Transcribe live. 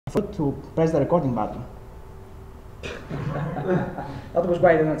forgot to press the recording button. That was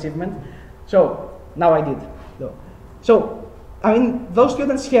quite an achievement. So, now I did. So, I mean, those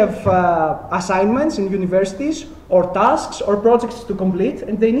students have assignments in universities, or tasks, or projects to complete,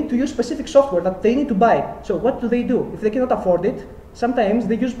 and they need to use specific software that they need to buy. So what do? If they cannot afford it, sometimes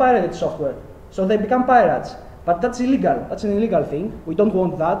they use pirated software. So they become pirates. But that's illegal. That's an illegal thing. We don't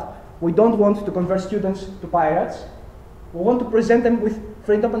want that. We don't want to convert students to pirates. We want to present them with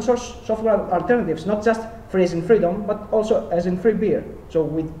free and open source software alternatives, not just free as in freedom, but also as in free beer. So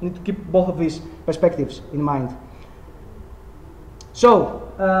we need to keep both of these perspectives in mind.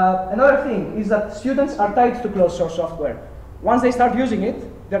 So, another thing is that students are tied to closed source software. Once they start using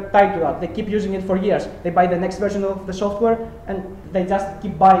it, they're tied to that. They keep using it for years. They buy the next version of the software, and they just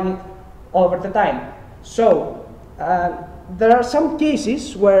keep buying it over the time. So, there are some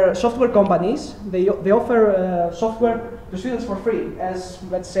cases where software companies, they offer software to students for free, as,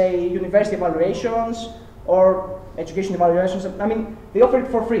 let's say, university evaluations or education evaluations. I mean, they offer it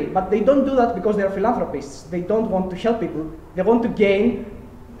for free, but they don't do that because they are philanthropists. They don't want to help people. They want to gain,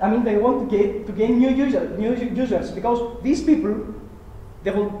 they want to gain new users, because these people,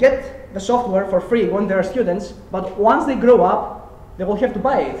 they will get the software for free when they are students, but once they grow up, they will have to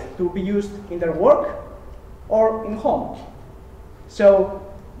buy it to be used in their work or in home. So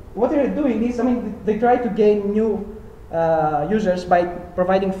what they're doing is, they try to gain new users by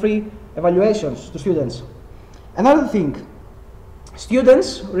providing free evaluations to students. Another thing,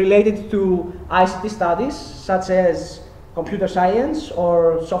 students related to ICT studies, such as computer science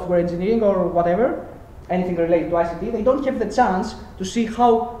or software engineering or whatever, anything related to ICT, they don't have the chance to see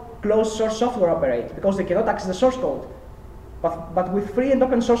how closed source software operates, because they cannot access the source code. But with free and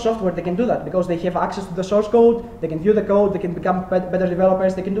open source software, they can do that, because they have access to the source code, they can view the code, they can become better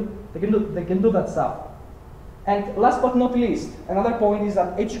developers, they can do that stuff. And last but not least, another point is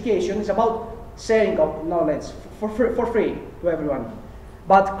that education is about sharing of knowledge for free to everyone.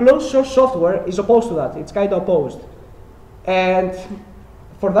 But closed source software is opposed to that. It's kind of opposed. And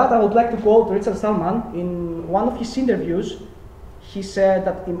for that, I would like to quote Richard Stallman. In one of his interviews, he said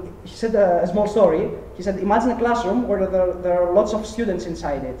a small story. He said, imagine a classroom where there are lots of students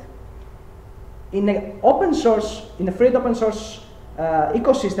inside it. In a free and open source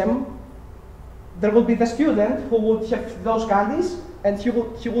ecosystem, there will be the student who would have those candies, and he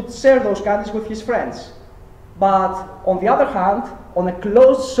would share those candies with his friends. But on the other hand, on a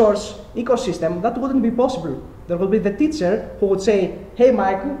closed source ecosystem, that wouldn't be possible. There will be the teacher who would say, hey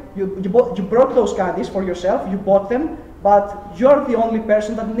Michael, you brought those candies for yourself, you bought them, but you're the only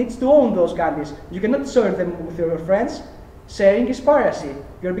person that needs to own those candies. You cannot share them with your friends. Sharing is piracy.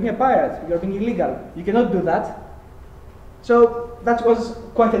 You're being a pirate, you're being illegal. You cannot do that. So that was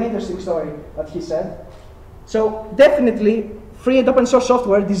quite an interesting story that he said. So definitely, free and open source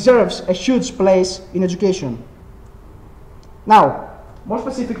software deserves a huge place in education. Now, more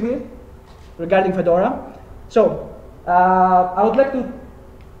specifically, regarding Fedora, so I would like to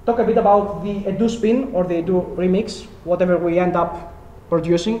talk a bit about the Edu spin or the Edu remix, whatever we end up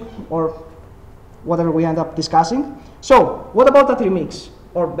producing or whatever we end up discussing. So, what about that remix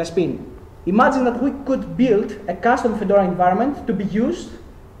or the spin? Imagine that we could build a custom Fedora environment to be used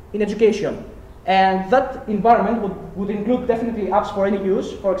in education. And that environment would include definitely apps for any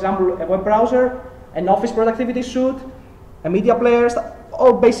use, for example, a web browser, an office productivity suite, a media player,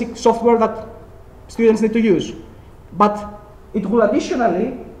 all basic software that students need to use. But it will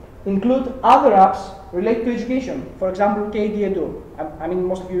additionally include other apps related to education, for example, KD Edu. I mean,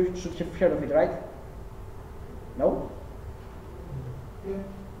 most of you should have heard of it, right? No? Yeah.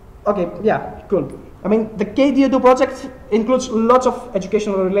 Okay, yeah, cool. I mean, the KD Edu project includes lots of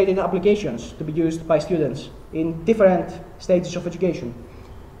educational related applications to be used by students in different stages of education.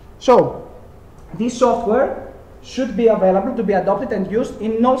 So, this software should be available to be adopted and used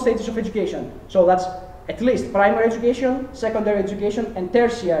in all stages of education. So that's at least primary education, secondary education, and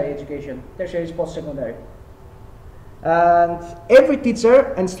tertiary education. Tertiary is post-secondary. And every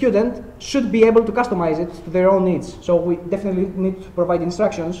teacher and student should be able to customize it to their own needs. So we definitely need to provide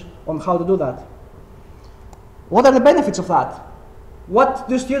instructions on how to do that. What are the benefits of that? What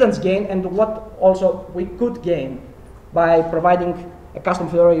do students gain, and what also we could gain by providing a custom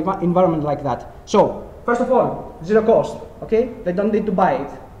Fedora environment like that? So, first of all, zero cost, okay? They don't need to buy it.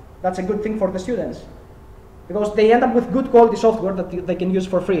 That's a good thing for the students, because they end up with good quality software that they can use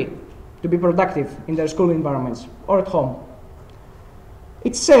for free to be productive in their school environments or at home.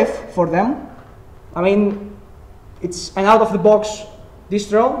 It's safe for them. I mean, it's an out-of-the-box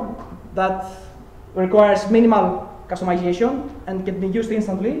distro that requires minimal customization and can be used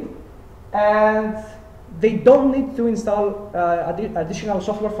instantly. And they don't need to install additional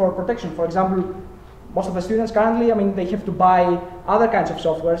software for protection. For example, most of the students currently, I mean, they have to buy other kinds of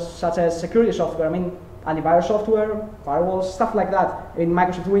software, such as security software, I mean, antivirus software, firewalls, stuff like that in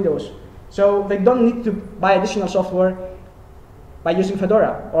Microsoft Windows. So they don't need to buy additional software by using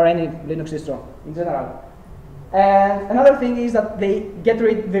Fedora or any Linux distro in general. And another thing is that they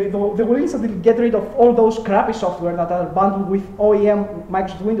will instantly get rid of all those crappy software that are bundled with OEM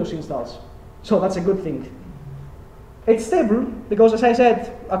Microsoft Windows installs. So that's a good thing. It's stable because, as I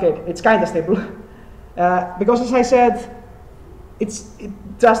said, okay, it's kind of stable. Because, as I said, it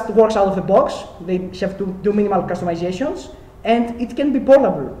just works out of the box. They have to do minimal customizations, and it can be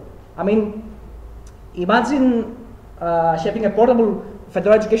portable. I mean, imagine having a portable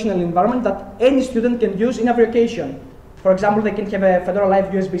Fedora educational environment that any student can use in every occasion. For example, they can have a Fedora Live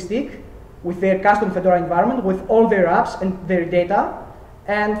USB stick with their custom Fedora environment with all their apps and their data.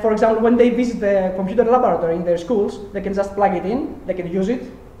 And for example, when they visit the computer laboratory in their schools, they can just plug it in, they can use it.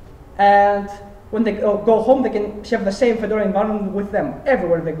 And when they go home, they can have the same Fedora environment with them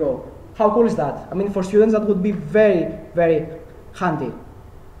everywhere they go. How cool is that? I mean, for students, that would be very, very handy.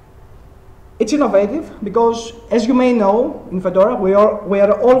 It's innovative because, as you may know, in Fedora, we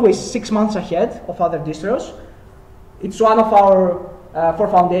are always 6 months ahead of other distros. It's one of our 4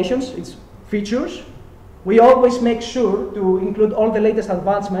 foundations, it's features. We always make sure to include all the latest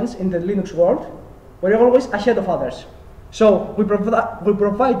advancements in the Linux world. We're always ahead of others. So we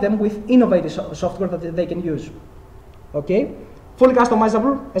provide them with innovative software that they can use. Okay? Fully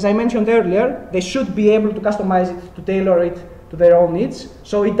customizable, as I mentioned earlier, they should be able to customize it, to tailor it to their own needs.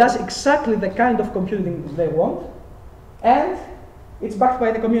 So it does exactly the kind of computing they want. And it's backed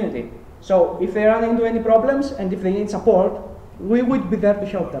by the community. So if they run into any problems and if they need support, we would be there to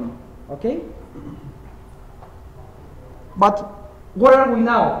help them. Okay? But where are we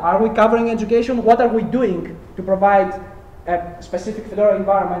now? Are we covering education? What are we doing to provide a specific Fedora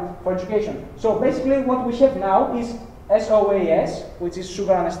environment for education? So basically what we have now is SOAS, which is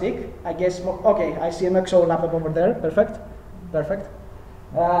sugar on a stick. I guess, okay, I see an XO laptop over there. Perfect, perfect.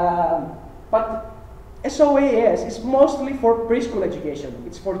 But SOAS is mostly for preschool education.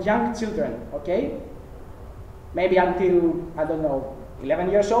 It's for young children, okay? Maybe until, I don't know,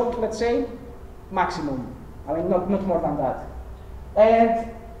 11 years old, let's say, maximum. I mean, not more than that.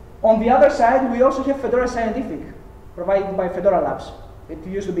 And on the other side, we also have Fedora Scientific, provided by Fedora Labs. It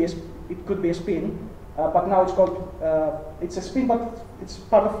used to be, it could be a spin, but now it's called, it's a spin, but it's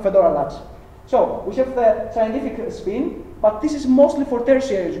part of Fedora Labs. So we have the scientific spin, but this is mostly for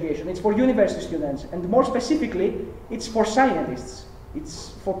tertiary education. It's for university students, and more specifically, it's for scientists.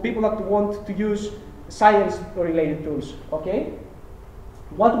 It's for people that want to use science-related tools, okay?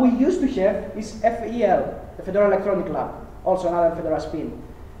 What we used to have is FEL, the Fedora Electronic Lab, also another Fedora spin.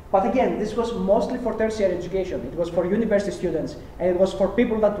 But again, this was mostly for tertiary education. It was for university students, and it was for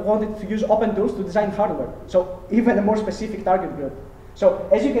people that wanted to use open tools to design hardware. So even a more specific target group. So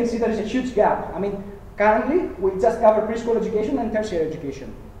as you can see, there is a huge gap. I mean, currently, we just cover preschool education and tertiary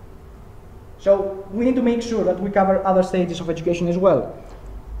education. So we need to make sure that we cover other stages of education as well.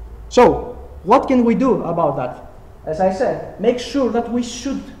 So what can we do about that? As I said, make sure that we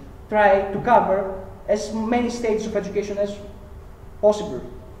should try to cover as many stages of education as possible.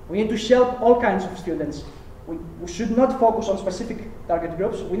 We need to help all kinds of students. We should not focus on specific target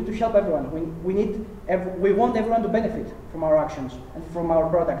groups. We need to help everyone. We want everyone to benefit from our actions and from our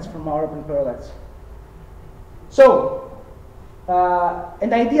products, from our open products. So,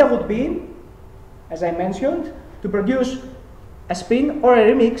 an idea would be, as I mentioned, to produce a spin or a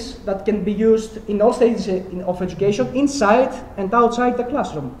remix that can be used in all stages of education, inside and outside the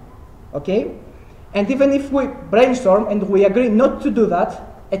classroom. Okay? And even if we brainstorm and we agree not to do that,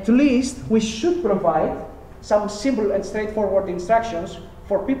 at least we should provide some simple and straightforward instructions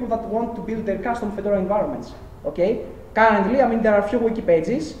for people that want to build their custom Fedora environments. Okay? Currently, I mean, there are a few wiki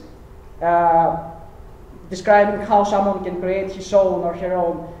pages describing how someone can create his own or her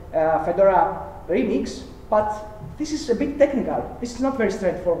own Fedora remix, but this is a bit technical. This is not very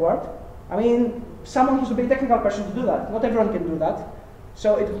straightforward. I mean, someone has to be a technical person to do that. Not everyone can do that.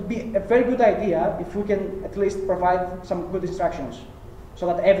 So it would be a very good idea if we can at least provide some good instructions so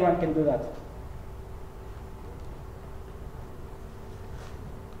that everyone can do that.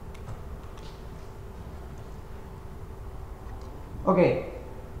 Okay,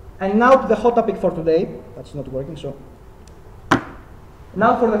 and now to the hot topic for today. That's not working, so.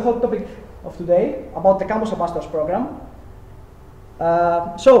 Now for the hot topic of today, about the Campus Ambassadors program.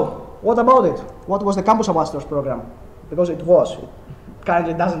 So, what about it? What was the Campus Ambassadors program? Because it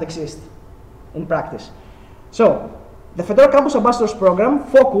currently doesn't exist in practice. So, the Fedora Campus Ambassadors program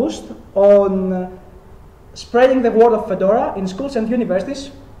focused on spreading the word of Fedora in schools and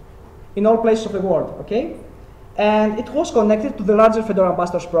universities in all places of the world, okay? And it was connected to the larger Fedora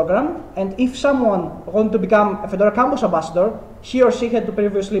Ambassadors program, and if someone wanted to become a Fedora Campus Ambassador, he or she had to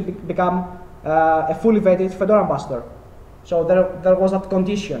previously become a fully vetted Fedora Ambassador. So there was that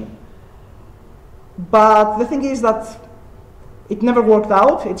condition. But the thing is that it never worked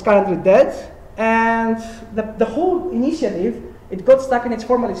out, it's currently dead, and the whole initiative, it got stuck in its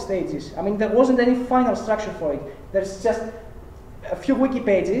formalist stages. I mean, there wasn't any final structure for it. There's just a few wiki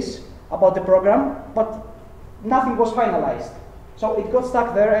pages about the program, but nothing was finalized. So it got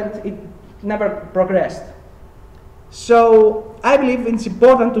stuck there and it never progressed. So I believe it's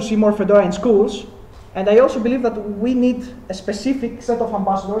important to see more Fedora in schools, and I also believe that we need a specific set of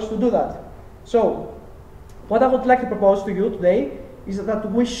ambassadors to do that. So what I would like to propose to you today is that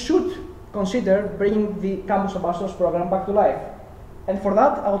we should consider bringing the Campus Ambassadors program back to life. And for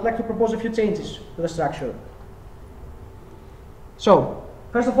that, I would like to propose a few changes to the structure. So,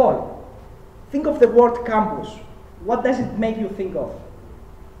 first of all, think of the word campus. What does it make you think of?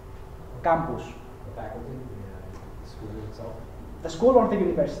 Campus. The faculty, the school itself. The school or the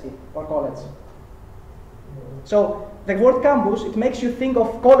university or college? So, the word campus, it makes you think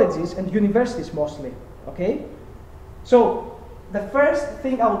of colleges and universities mostly, okay? So, the first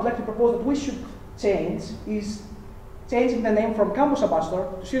thing I would like to propose that we should change is changing the name from Campus Ambassador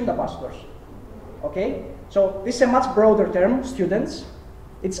to Student Ambassadors, okay? So, this is a much broader term, students.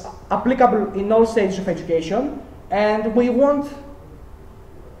 It's applicable in all stages of education, and we want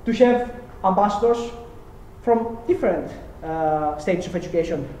to have ambassadors from different stages of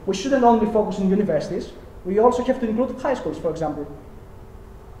education. We shouldn't only focus on universities, we also have to include high schools, for example.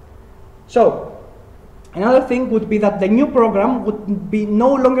 So, another thing would be that the new program would be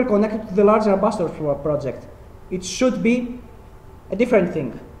no longer connected to the larger ambassadors project. It should be a different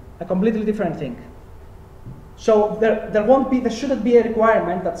thing, a completely different thing. So there shouldn't be a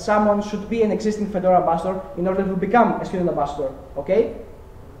requirement that someone should be an existing Fedora ambassador in order to become a student ambassador, okay?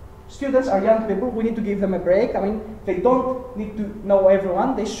 Students are young people, we need to give them a break. I mean, they don't need to know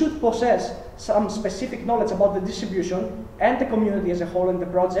everyone. They should possess some specific knowledge about the distribution and the community as a whole and the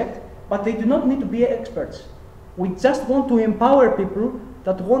project, but they do not need to be experts. We just want to empower people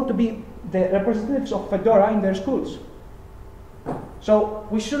that want to be the representatives of Fedora in their schools. So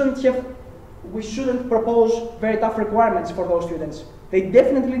we shouldn't propose very tough requirements for those students. They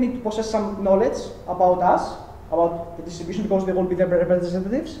definitely need to possess some knowledge about us, about the distribution, because they will be the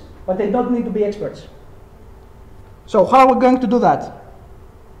representatives, but they don't need to be experts. So how are we going to do that?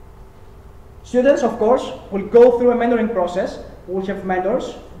 Students, of course, will go through a mentoring process. We will have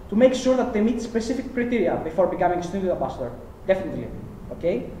mentors to make sure that they meet specific criteria before becoming a student ambassador, definitely,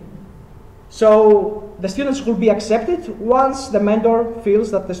 okay? So the students will be accepted once the mentor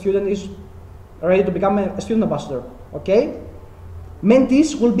feels that the student is ready to become a student ambassador, okay?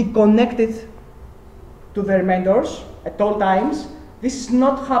 Mentees will be connected to their mentors at all times. This is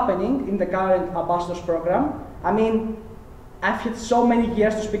not happening in the current ambassadors program. I mean, I've had so many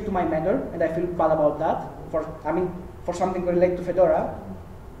years to speak to my mentor, and I feel bad about that, for something related to Fedora.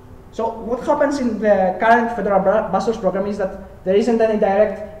 So what happens in the current Fedora ambassadors program is that there isn't any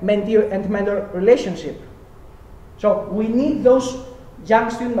direct mentee and mentor relationship. So we need those young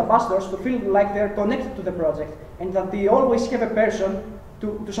student ambassadors to feel like they're connected to the project and that they always have a person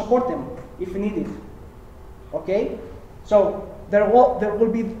to support them if needed. Okay? So there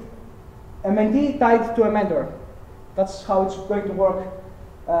will be a mentee tied to a mentor. That's how it's going to work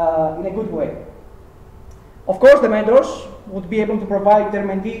in a good way. Of course, the mentors would be able to provide their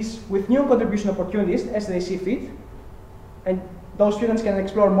mentees with new contribution opportunities as they see fit, and those students can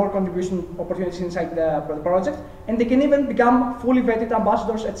explore more contribution opportunities inside the project, and they can even become fully vetted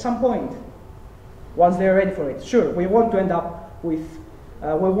ambassadors at some point, once they're ready for it. Sure, we want to end up with,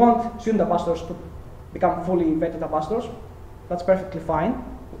 we want student ambassadors to become fully vetted ambassadors. That's perfectly fine.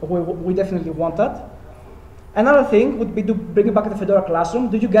 We definitely want that. Another thing would be to bring back the Fedora classroom.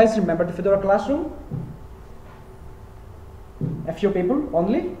 Do you guys remember the Fedora classroom? A few people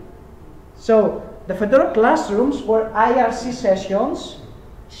only. So the Fedora classrooms were IRC sessions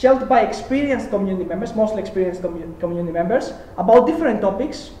held by experienced community members, mostly experienced community members, about different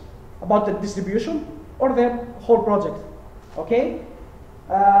topics, about the distribution or the whole project. Okay?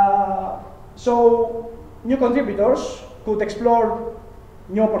 So new contributors could explore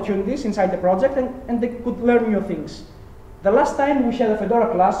new opportunities inside the project, and they could learn new things. The last time we had a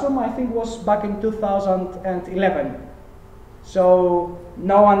Fedora classroom, I think, was back in 2011. So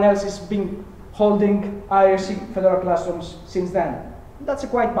no one else has been holding IRC Fedora classrooms since then. That's a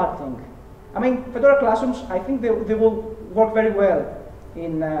quite bad thing. I mean, Fedora classrooms, I think they will work very well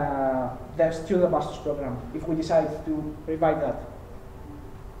in the student ambassadors program, if we decide to revive that.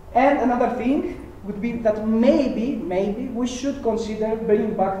 And another thing would be that maybe we should consider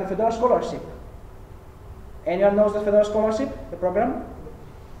bringing back the Fedora scholarship. Anyone knows the Fedora scholarship, the program?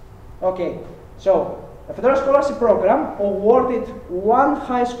 Okay, so the Fedora scholarship program awarded one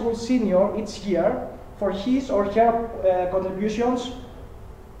high school senior each year for his or her contributions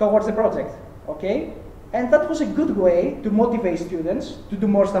towards the project, okay? And that was a good way to motivate students to do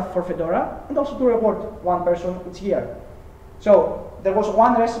more stuff for Fedora and also to reward one person each year. So there was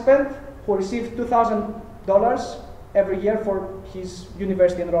one recipient who received $2,000 every year for his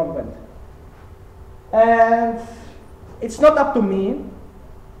university enrollment. And it's not up to me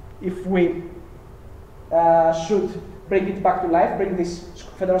if we should bring it back to life, bring this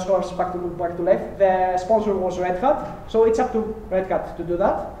Fedora scholarship back to life. The sponsor was Red Hat, so it's up to Red Hat to do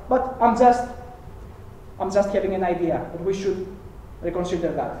that. But I'm just having an idea that we should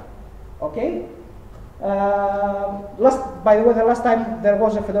reconsider that. Okay? By the way, the last time there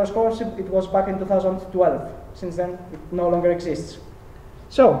was a Fedora scholarship, it was back in 2012. Since then, it no longer exists.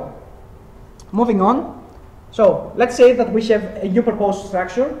 So, moving on. So, let's say that we have a new proposed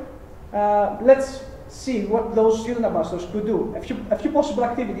structure. Let's see what those student ambassadors could do. A few possible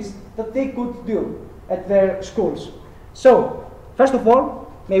activities that they could do at their schools. So, first of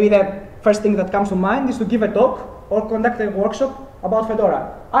all, maybe the first thing that comes to mind is to give a talk or conduct a workshop about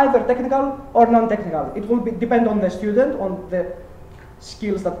Fedora, either technical or non-technical. It will depend on the student, on the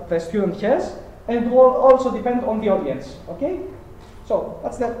skills that the student has, and it will also depend on the audience, okay? So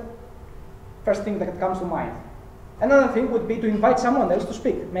that's the first thing that comes to mind. Another thing would be to invite someone else to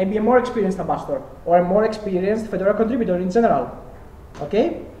speak, maybe a more experienced ambassador or a more experienced Fedora contributor in general,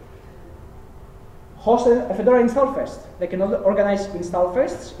 okay? Host a Fedora install fest. They can organize install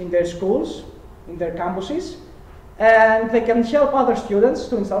fests in their schools, in their campuses, and they can help other students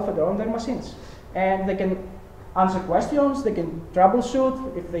to install Fedora on their machines. And they can answer questions, they can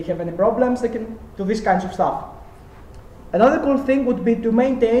troubleshoot, if they have any problems, they can do these kinds of stuff. Another cool thing would be to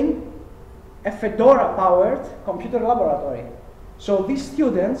maintain a Fedora-powered computer laboratory. So these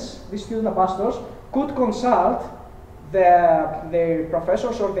student ambassadors could consult their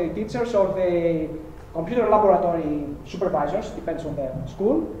professors or their teachers or the computer laboratory supervisors, depends on the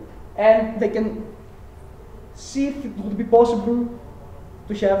school, and they can see if it would be possible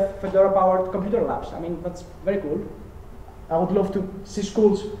to have Fedora-powered computer labs. I mean, that's very cool. I would love to see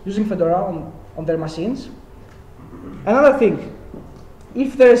schools using Fedora on their machines. Another thing,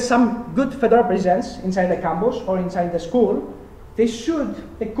 if there is some good Fedora presence inside the campus or inside the school, they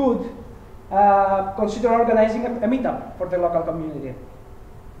could consider organizing a meetup for the local community.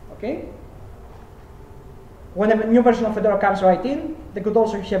 Okay? When a new version of Fedora comes right in, they could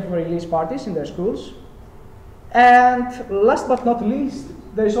also have release parties in their schools. And last but not least,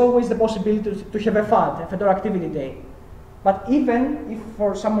 there is always the possibility to have a FAD, a Fedora Activity Day. But even if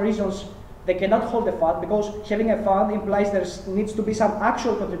for some reasons they cannot hold a FAD, because having a FAD implies there needs to be some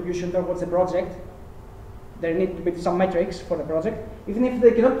actual contribution towards the project, there need to be some metrics for the project. Even if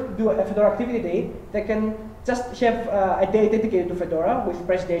they cannot do a Fedora Activity Day, they can just have a day dedicated to Fedora with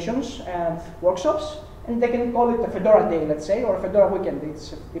presentations and workshops, and they can call it a Fedora Day, let's say, or a Fedora Weekend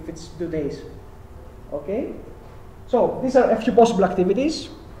if it's 2 days. Okay? So these are a few possible activities.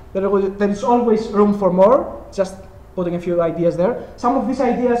 There is always room for more, just putting a few ideas there. Some of these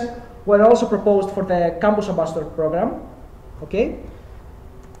ideas were also proposed for the Campus Ambassador program. Okay?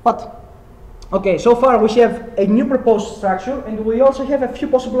 But, okay, so far we have a new proposed structure, and we also have a few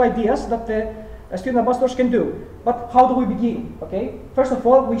possible ideas that the student ambassadors can do. But how do we begin? Okay? First of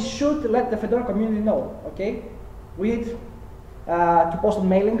all, we should let the Fedora community know. Okay? We need to post on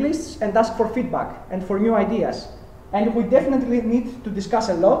mailing lists and ask for feedback and for new ideas. And we definitely need to discuss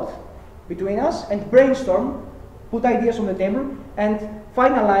a lot between us and brainstorm, put ideas on the table, and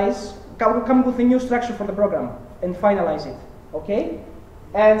finalize, come with a new structure for the program and finalize it. Okay?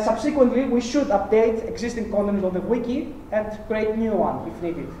 And subsequently, we should update existing content on the wiki and create new one if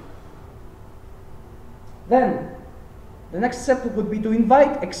needed. Then, the next step would be to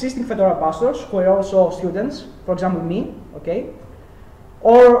invite existing Fedora ambassadors who are also students, for example me, okay?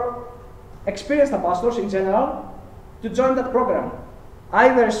 Or experienced ambassadors in general to join that program,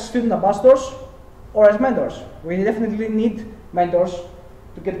 either as student ambassadors or as mentors. We definitely need mentors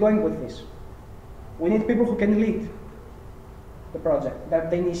to get going with this. We need people who can lead the project,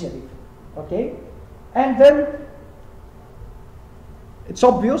 the initiative, okay? And then it's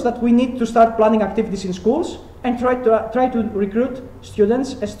obvious that we need to start planning activities in schools and try to recruit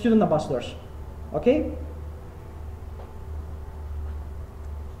students as student ambassadors, okay?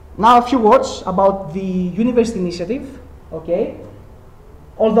 Now a few words about the university initiative, okay?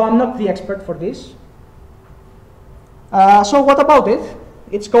 although I'm not the expert for this. So what about it?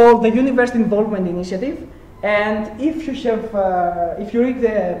 It's called the University Involvement Initiative, and if you have, if you read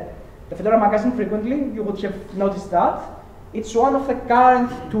the Fedora magazine frequently, you would have noticed that it's one of the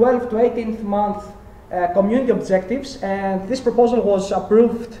current 12 to 18th month community objectives, and this proposal was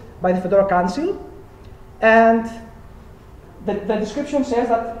approved by the Fedora Council, and the description says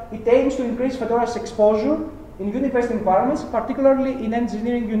that it aims to increase Fedora's exposure in university environments, particularly in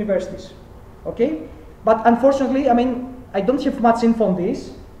engineering universities. Okay? But unfortunately, I mean, I don't have much info on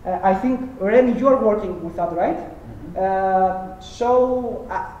this. I think, Remy, you are working with that, right? So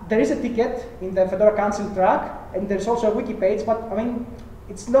there is a ticket in the Fedora Council track, and there's also a wiki page, but I mean,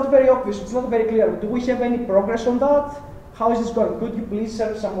 it's not very obvious, it's not very clear. Do we have any progress on that? How is this going? Could you please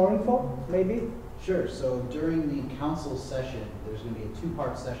share some more info, maybe? Sure. So during the council session, there's going to be a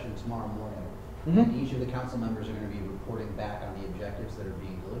two-part session tomorrow morning. And each of the council members are going to be reporting back on the objectives that are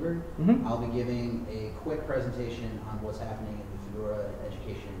being delivered. I'll be giving a quick presentation on what's happening in the Fedora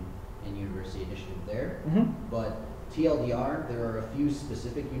Education and University Initiative there. But TLDR, there are a few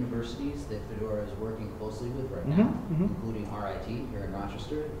specific universities that Fedora is working closely with right now, including RIT here in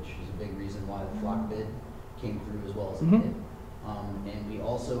Rochester, which is a big reason why the flock bid came through as well as it did. And we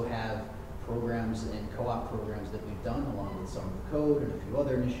also have programs and co-op programs that we've done along with some of the code and a few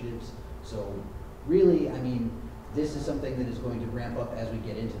other initiatives. So really, I mean, this is something that is going to ramp up as we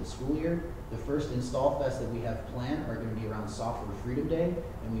get into the school year. The first Install Fest that we have planned are going to be around Software Freedom Day,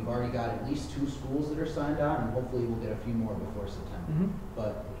 and we've already got at least 2 schools that are signed on, and hopefully we'll get a few more before September.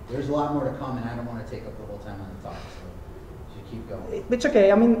 But there's a lot more to come, and I don't want to take up the whole time on the talk, so we should keep going. It's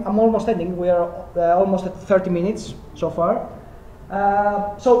okay. I mean, I'm almost ending. We are almost at 30 minutes so far.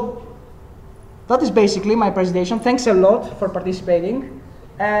 So that is basically my presentation. Thanks a lot for participating.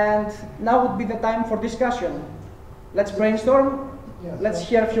 And now would be the time for discussion. Let's brainstorm. Yeah, Let's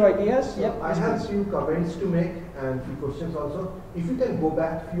hear a few ideas. So Yep, I have a few comments to make and few questions also. If you can go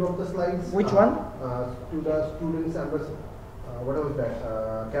back few of the slides. Which one? To the students ambassador. What was that?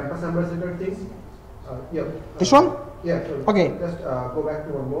 Campus ambassador thing. Yeah. This one? Yeah. So Okay. Just go back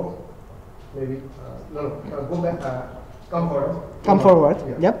to one more. Maybe. No. Go back. Come forward. Come forward.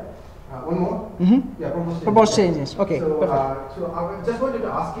 Yeah. Yep. One more? Yeah, Proposed changes. Okay. So, Perfect. so I just wanted to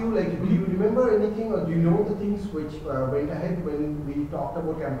ask you, like, do you remember anything, or do you know the things which went ahead when we talked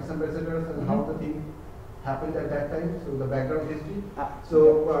about campus ambassadors and how the thing happened at that time? So the background history.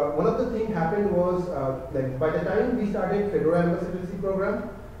 So one of the things happened was like by the time we started Fedora ambassadorship program,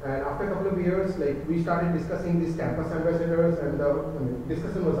 and after a couple of years, like we started discussing these campus ambassadors, and the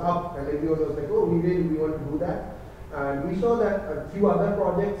discussion was up, and everyone was like, oh, we want to do that. And we saw that a few other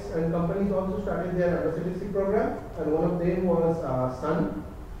projects and companies also started their ambassadorship program, and one of them was Sun.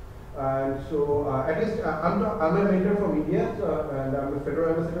 And so, at least I'm a mentor from India, and I'm a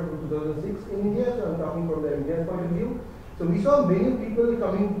Fedora ambassador from 2006 in India, so I'm talking from the Indian point of view. So we saw many people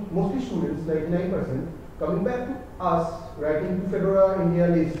coming, mostly students, 99%, coming back to us, writing to Fedora India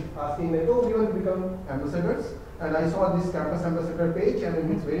list, asking like, oh, we want to become ambassadors. And I saw this campus ambassador page,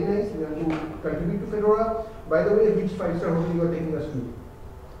 and it's very nice. We want to contribute to Fedora. By the way, which 5-star hotel you are taking us to?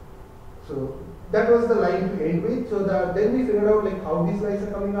 So that was the line to end with. So then we figured out like how these lines are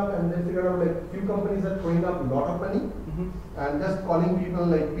coming up, and then figured out like few companies are throwing up a lot of money, and just calling people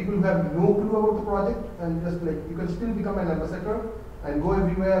like people who have no clue about the project, and just like you can still become an ambassador and go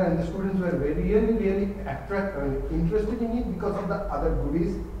everywhere. And the students were really interested in it because of the other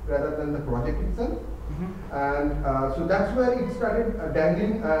goodies rather than the project itself. And so that's where it started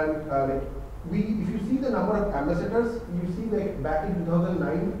dangling, and like if you see the number of ambassadors, you see like back in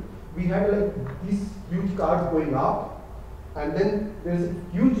 2009, we had like these huge cards going up, and then there's a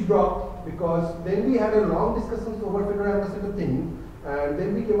huge drop because then we had a long discussions over Fedora ambassador thing, and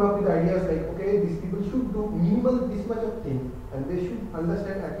then we came up with ideas like, okay, these people should do minimal this much of thing, and they should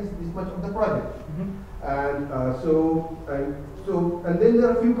understand at least this much of the project. And then there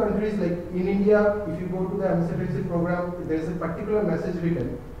are a few countries like in India, if you go to the ambassadorship program, there is a particular message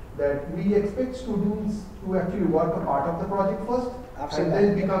written that we expect students to actually work a part of the project first, and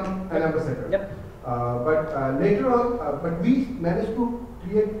then become an ambassador. Yep. But later on, but we managed to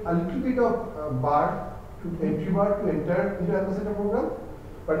create a little bit of entry bar to enter into ambassador program.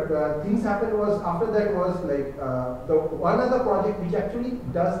 But things happened was after that was like the one other project which actually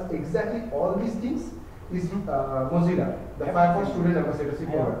does exactly all these things is Mozilla, the Firefox Student Ambassadorship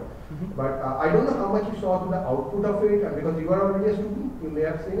program. But I don't know how much you saw to the output of it, and because you are already a student, you may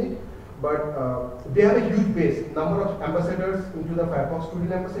have seen it. But they have a huge base, number of ambassadors into the Firefox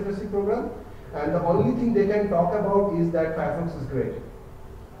Student Ambassadorship program, and the only thing they can talk about is that Firefox is great.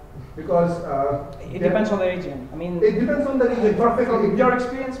 because it depends on the region. I mean, it depends on the region. From your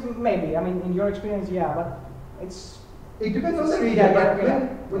experience, maybe. I mean, in your experience, yeah, but it's. It depends on the region. Yeah, but yeah.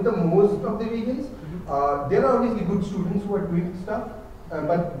 with the most of the regions, there are obviously good students who are doing stuff.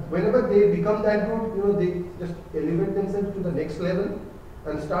 But whenever they become that good, they just elevate themselves to the next level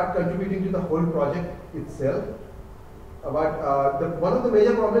and start contributing to the whole project itself. But one of the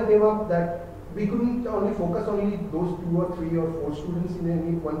major problems came up that we couldn't only focus only those 2 or 3 or 4 students in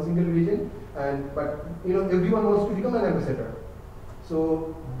any one single region, but everyone wants to become an ambassador.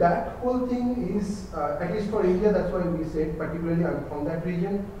 So that whole thing is, at least for India, that's why we said particularly from that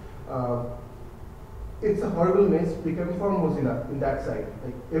region, it's a horrible mess becoming for Mozilla in that side.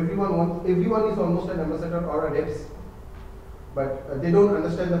 Like everyone is almost an ambassador or a reps, but they don't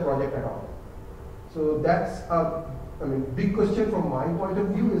understand the project at all. So that's big question from my point of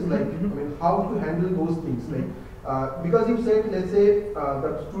view is like, how to handle those things. Like, because you said, let's say,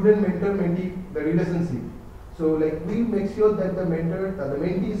 the student mentor mentee, the relationship. So like we make sure that the mentor, the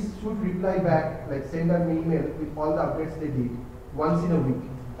mentees should reply back, like send an email with all the updates they did once in a week.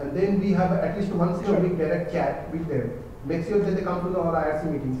 And then we have at least once in a week direct chat with them. Make sure that they come to the all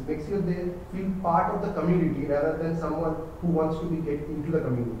IRC meetings. Make sure they feel part of the community rather than someone who wants to get into the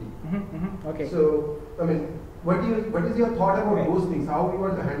community. Okay. So, what is your thought about those things? How we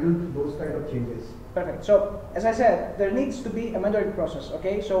want to handle those kind of changes? Perfect. So, as I said, there needs to be a mentoring process,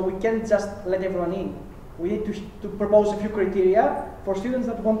 okay? So we can't just let everyone in. We need to propose a few criteria for students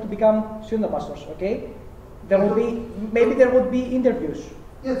that want to become student ambassadors, okay? Maybe there would be interviews.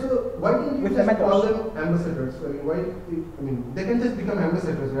 Yeah, so why didn't you just call them ambassadors? They can just become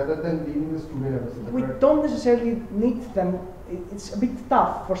ambassadors rather than being the student ambassador. We don't necessarily need them. It's a bit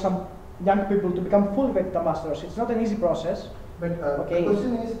tough for some young people to become full vetted ambassadors. It's not an easy process. But the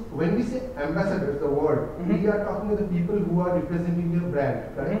question is, when we say ambassadors, the word, we are talking to the people who are representing their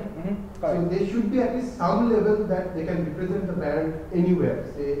brand, correct? So there should be at least some level that they can represent the brand anywhere,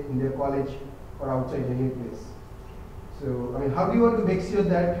 say in their college or outside any place. So, how do you want to make sure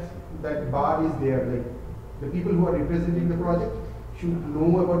that that bar is there? Like, the people who are representing the project should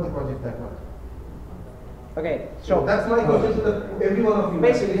know about the project that much. Okay, so that's my question to every one of you.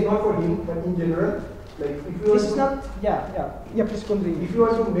 Basically, not for him, but in general. Like, if you this is not, please continue. If you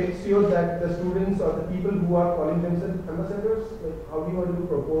want to make sure that the students or the people who are calling themselves ambassadors, like, how do you want to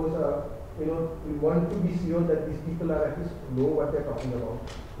propose? We want to be sure that these people are at least know what they're talking about.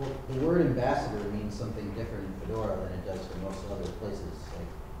 Well, the word ambassador means something different in Fedora than it does for most other places. Like,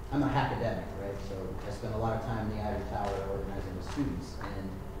 I'm an academic, right? So I spend a lot of time in the Ivory Tower organizing with students. And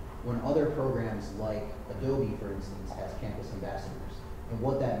when other programs like Adobe, for instance, has campus ambassadors, and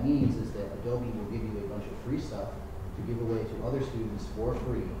what that means is that Adobe will give you a bunch of free stuff to give away to other students for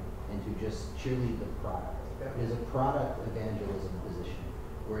free and to just cheerlead the product. It is a product evangelism position.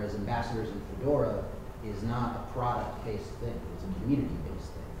 Whereas ambassadors in Fedora is not a product-based thing, it's a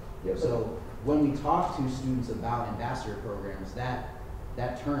community-based thing. Yep. So when we talk to students about ambassador programs, that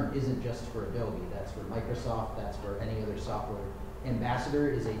term isn't just for Adobe, that's for Microsoft, that's for any other software. Ambassador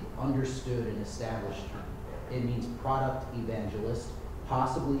is an understood and established term. It means product evangelist,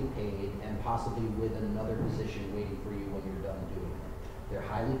 possibly paid, and possibly with another position waiting for you when you're done doing it. They're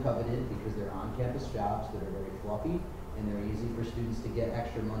highly coveted because they're on-campus jobs that are very fluffy, and they're easy for students to get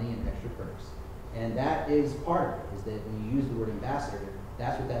extra money and extra perks. And that is part of it, is that when you use the word ambassador,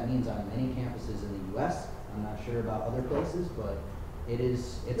 that's what that means on many campuses in the US. I'm not sure about other places, but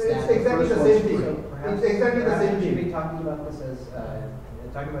it's exactly the same thing. It's exactly the same thing. We should be talking about this as,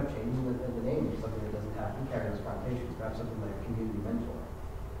 talking about changing the name to something that doesn't have to carry those connotations, perhaps something like community mentor.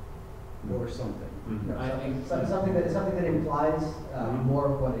 Or something. Something that implies more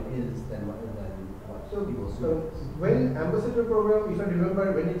of what it is than what people assume. So when ambassador program, if I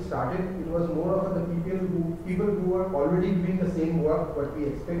remember when it started, it was more of the people who were already doing the same work what we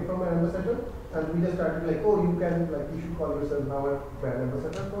expect from an ambassador, and we just started like, oh, you should call yourself now a brand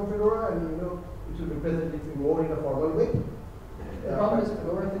ambassador from Fedora, and you should represent it more in a formal way. The problem is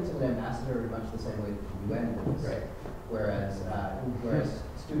Fedora thinks of an ambassador much the same way the UN does. Right. Whereas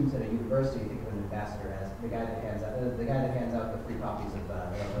students at a university think of an ambassador as the guy that hands out the free copies of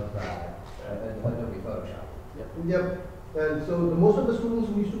Adobe Photoshop. Yep. And so most of the students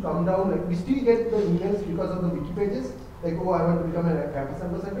who used to come down, like we still get the emails because of the wiki pages, like, oh, I want to become a campus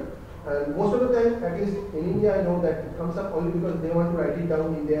ambassador. And most of the time, at least in India, I know that it comes up only because they want to write it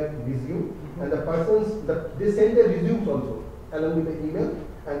down in their resume. And the persons, they send their resumes also along with the email.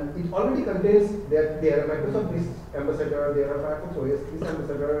 And it already contains that they are a Microsoft this ambassador, they are a Firefox OS this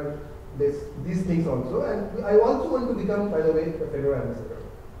ambassador, and these things also. And I also want to become, by the way, a Fedora ambassador.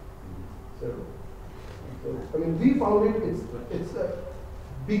 So we found it.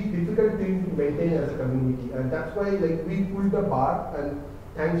 big difficult thing to maintain as a community, and that's why like we pulled the bar, and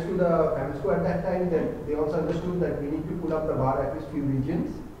thanks to the FAMSCO at that time, that they also understood that we need to pull up the bar at least few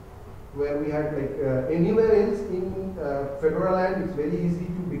regions, where we had like anywhere else in Fedora land, it's very easy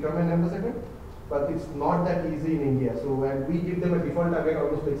to become an ambassador, but it's not that easy in India. So and we give them a default target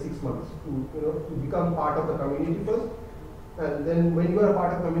almost like 6 months to become part of the community first, and then when you are a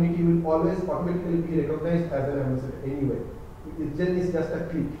part of the community, you will always automatically be recognized as an ambassador anyway. It is just a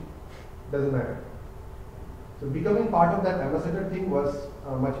click, doesn't matter. So becoming part of that ambassador thing was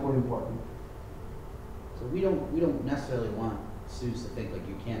much more important. So we don't necessarily want students to think like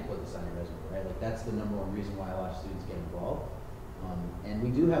you can't put this on your resume, right? Like that's the number one reason why a lot of students get involved. And we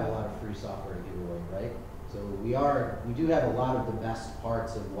do have a lot of free software to give away, right? So we do have a lot of the best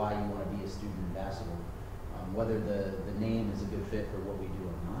parts of why you want to be a student ambassador, whether the name is a good fit for what we do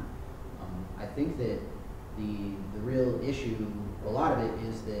or not. I think that the real issue, a lot of it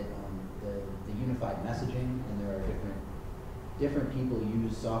is that the unified messaging, and there are different people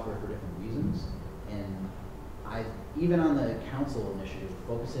use software for different reasons. And even on the council initiative,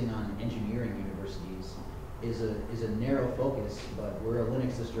 focusing on engineering universities is a narrow focus, but we're a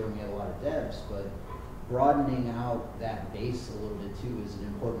Linux distro and we have a lot of devs, but broadening out that base a little bit too is an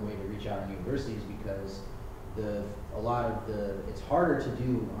important way to reach out in universities, because it's harder to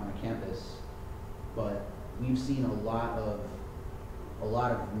do on a campus, but we've seen a lot of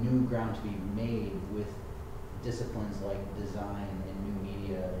new ground to be made with disciplines like design and new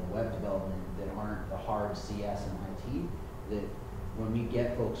media and web development that aren't the hard CS and IT. That when we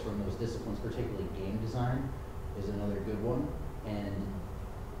get folks from those disciplines, particularly game design is another good one, and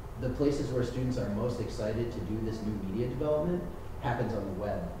the places where students are most excited to do this new media development happens on the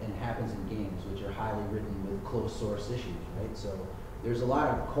web and happens in games, which are highly written with closed source issues, right? So there's a lot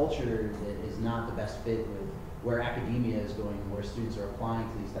of culture that is not the best fit with where academia is going, where students are applying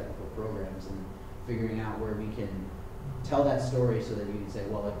to these technical programs and figuring out where we can tell that story so that you can say,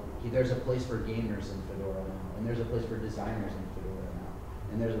 well, like, there's a place for gamers in Fedora now, and there's a place for designers in Fedora now,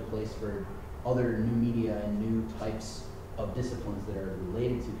 and there's a place for other new media and new types of disciplines that are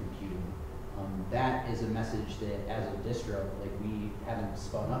related to computing. That is a message that, as a distro, like we haven't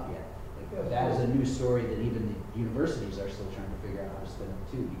spun up yet. Like, that is a new story that even the universities are still trying to figure out how to spin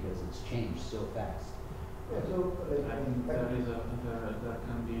up too, because it's changed so fast. Yeah, so I think there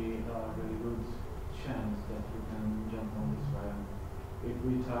can be a really good chance that we can jump on this wagon. If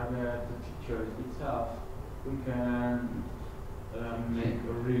we target the teachers itself, we can make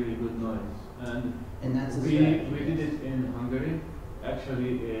a really good noise. And that's we did it in Hungary.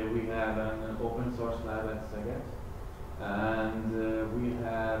 Actually, we have an open source lab at Szeged, and we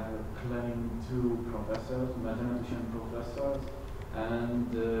have claimed 2 professors, mathematician professors, and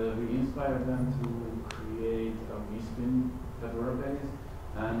we inspired them to create a vSpin Fedora base,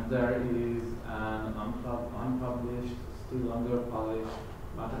 and there is an unpublished, still underpolished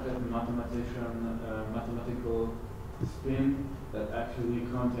mathematical spin that actually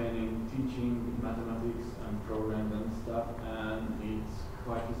containing teaching mathematics and programs and stuff, and it's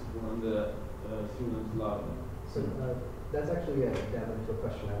quite useful and the students love it. So that's actually a down into a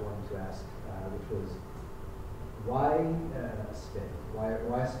question I wanted to ask, which was why spin?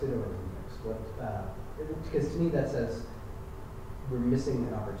 Why spin over Linux? Because to me that says we're missing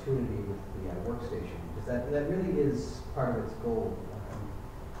an opportunity with the workstation, because that really is part of its goal.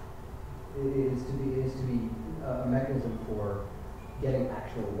 Is to be a mechanism for getting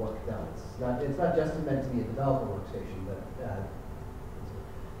actual work done. It's not just meant to be a developer workstation,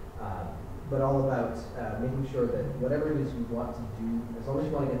 but all about making sure that whatever it is you want to do, as long as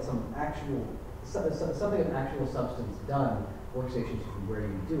you want to get something of actual substance done, workstation should be where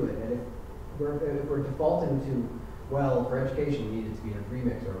you do it. And if we're defaulting to, well, for education you need it to be a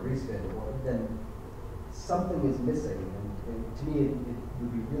remix or a respin, then something is missing. And to me, it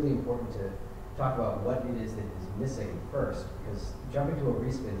would be really important to talk about what it is that is missing first, because jumping to a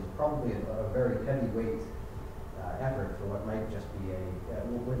respin is probably a very heavyweight effort for what might just be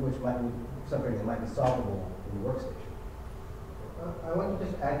which might be something that might be solvable in the workstation. I want to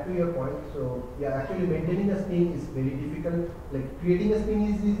just add to your point. So yeah, actually maintaining a spin is very difficult. Like creating a spin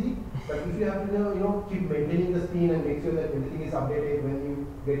is easy, but if you have to keep maintaining the spin and make sure that everything is updated when you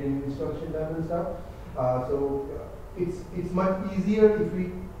get a new instruction done and stuff. It's much easier if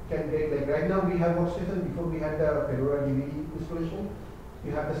we can get, like right now we have workstation. Before we had the Fedora DVD installation,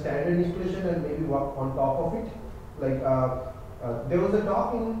 you have the standard installation and maybe work on top of it. Like there was a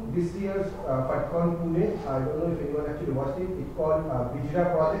talk in this year's FatCon Pune. I don't know if anyone actually watched it. It's called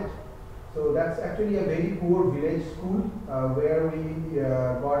Bijra Project. So that's actually a very poor village school where we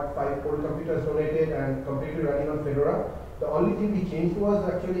got 5 old computers donated and completely running on Fedora. The only thing we changed was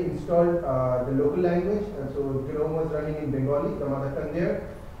actually installed the local language, and so Gnome was running in Bengali, the mother tongue there.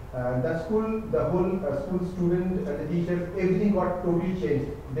 And that school, the whole school student and the teachers, everything got totally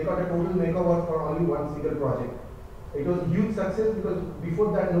changed. They got a total makeover for only one single project. It was a huge success because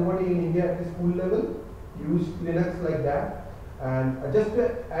before that nobody in India at the school level used Linux like that. And just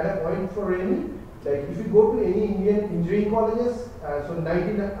to add a point for Remy, like if you go to any Indian engineering colleges, so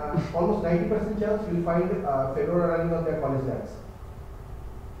almost 90% chance you'll find Fedora running on their college labs.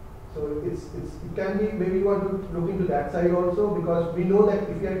 So it can be, maybe you want to look into that side also, because we know that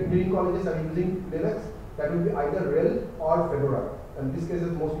if your engineering colleges are using Linux, that will be either RHEL or Fedora. And in this case,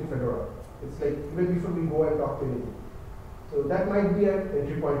 it's mostly Fedora. It's like even before we go and talk to anything. So that might be an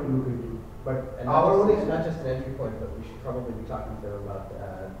entry point to look into. But and not just an entry point, but we should probably be talking to them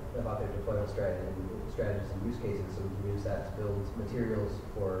about their deployment strategies and use cases, so we can use that to build materials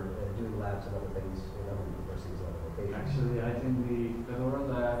for doing labs and other things in other universities and other locations. Actually, I think the Fedora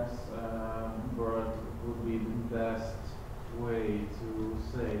Labs board would be the best way to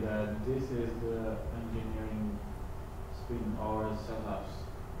say that this is the engineering spin or setups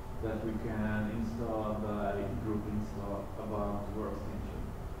that we can install by group install about workstation.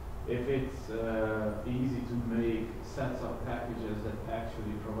 If it's easy to make sets of packages that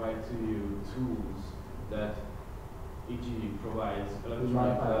actually provide to you tools that e.g. provides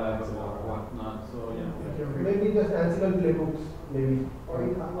electronic labs or whatnot, so yeah. Maybe just Ansible playbooks, maybe. Or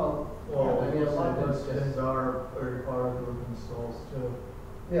you can, well, Well, I mean, a lot of it's those just things are required group installs too.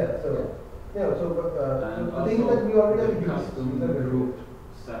 Yeah, so And the thing is that we already have custom user group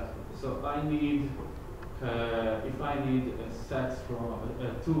set. So I need, if I need sets from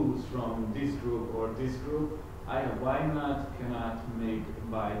tools from this group or this group, why not cannot make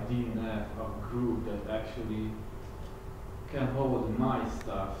by DNF a group that actually can hold my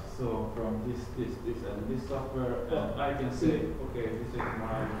stuff. So from this and this software, and I can say, okay, this is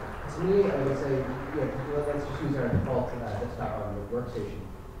my. To me, I would say, let's just use our default desktop on the workstation.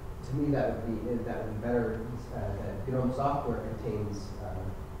 To me, that would be better. That GNOME software contains,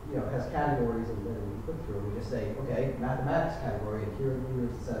 has categories and we click through. And we just say, okay, mathematics category, and here's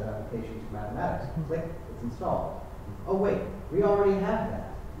the set of applications for mathematics. Click, it's installed. Oh wait, we already have that.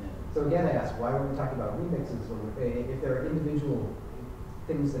 So again, I ask, why are we talking about remixes when if there are individual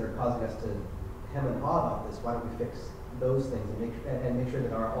things that are causing us to hem and haw about this? Why don't we fix those things and make sure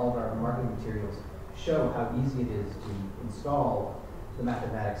that all of our marketing materials show how easy it is to install the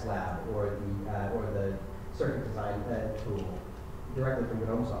mathematics lab or the circuit design tool directly from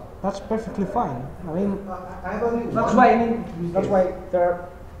GNOME software? That's perfectly fine. I mean, that's why there are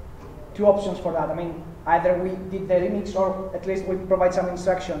two options for that. I mean, either we did the remix or at least we provide some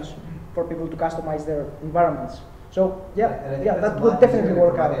instructions for people to customize their environments. So that would definitely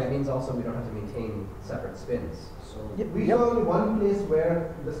work out. It means also we don't have to maintain separate spins. So we saw only one place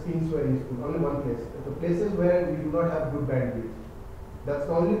where the spins were useful, only one place. The places where we do not have good bandwidth. That's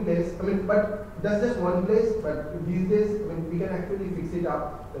the only place. I mean, but that's just one place. But these days, we can actually fix it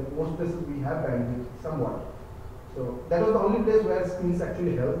up. Like most places, we have bandwidth somewhat. So that was the only place where spins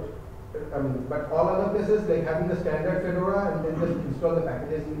actually helped. But all other places, like having the standard Fedora and then just install the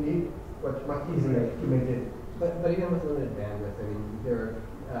packages you need, was much easier to maintain. But even with limited bandwidth, I mean, there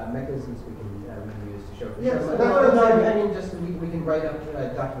are mechanisms we can use to show. Yes, that's what I'm saying. I mean, just we can write up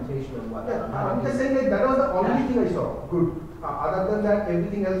documentation and whatnot. I'm just saying that was the only thing I saw. Good. Other than that,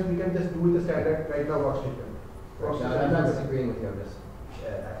 everything else we can just do with the standard right now workstation. No, I'm not disagreeing with you. I'm just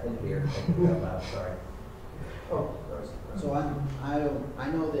engineer. Sorry. Oh. So I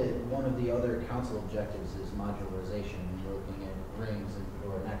know that one of the other council objectives is modularization, and you're looking at rings and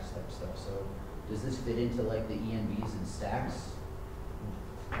Fedora Next type stuff. So does this fit into like the ENVs and stacks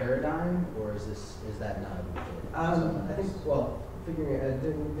paradigm, or is that not a good fit? I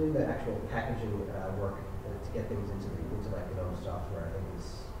think doing the actual packaging work to get things into like GNOME software, I think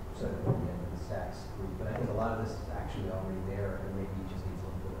is sort of the end of the stacks group. But I think a lot of this is actually already there, and maybe it just needs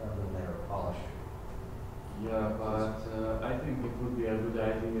a little layer of polish. Yeah, but I think it would be a good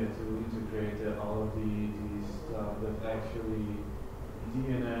idea to integrate all of the stuff that actually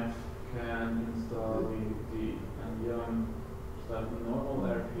DNF can install the NPM stuff, the normal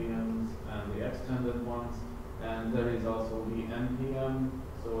RPMs and the extended ones, and there is also the NPM,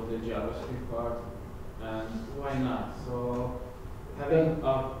 so the JavaScript part, and why not? So having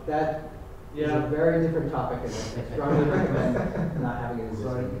that is a very different topic, and I strongly recommend not having it in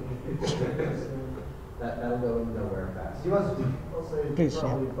this meeting. That'll go nowhere fast. I'll say Please,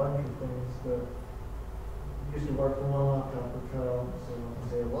 probably a bunch of things that used to work from one laptop for Trello, so I'll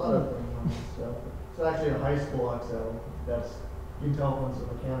say a lot of things on this stuff. It's actually a high school Excel. You can tell if it's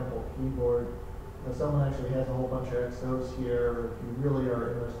a mechanical keyboard. if someone actually has a whole bunch of Exos here, or if you really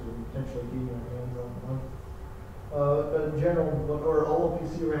are interested in potentially getting your hands on one. But in general, or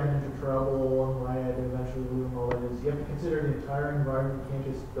OLPC ran into trouble, and why I had to eventually leave them all, is you have to consider the entire environment. You can't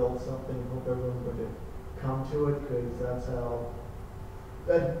just build something and hope everyone's going to come to it, because that's how,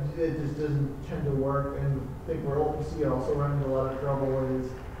 it just doesn't tend to work. And I think where OLPC also ran into a lot of trouble is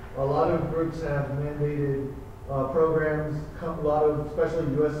a lot of groups have mandated programs, a lot of, especially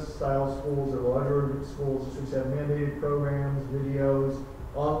US-style schools or larger school districts have mandated programs, videos,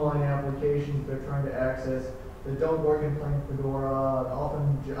 online applications they're trying to access that don't work in plain Fedora,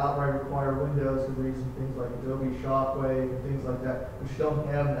 often outright require Windows because they're using things like Adobe Shockwave and things like that, which don't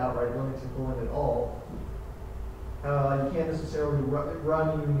have an outright Linux equivalent at all. You can't necessarily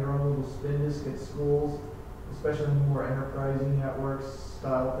run even your own little spin disk at schools, especially in more enterprising networks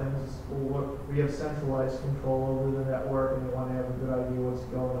style things. Where you have centralized control over the network and you want to have a good idea what's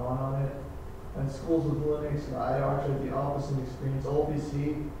going on it. And schools with Linux, I actually have the opposite experience.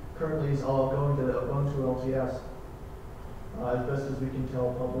 OLPC currently is all going to Ubuntu LTS, as best as we can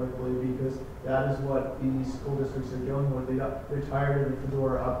tell publicly, because that is what these school districts are dealing with. They're tired of the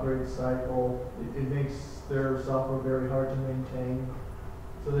Fedora upgrade cycle. It makes their software very hard to maintain.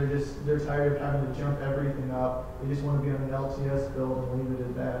 So they're tired of having to jump everything up. They just want to be on an LTS build and leave it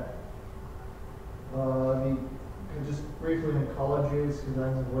at that. Just briefly in colleges, because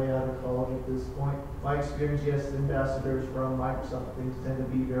I'm way out of college at this point. My experience, yes, ambassadors from Microsoft things tend to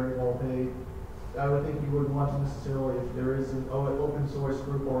be very well paid. I would think you wouldn't want to necessarily, if there is an open source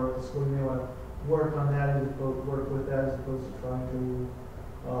group or if the school may want to work on that as opposed work with that as opposed to trying to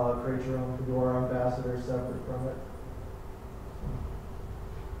create your own Fedora ambassador separate from it.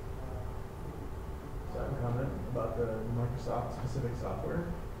 So I have a comment about the Microsoft specific software.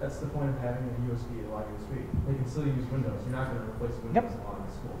 That's the point of having a USB, a log USB. They can still use Windows. You're not going to replace Windows in a lot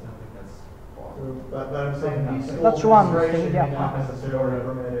of schools. I don't think that's possible. But I'm saying these schools That's one administration thing, yeah. may not necessarily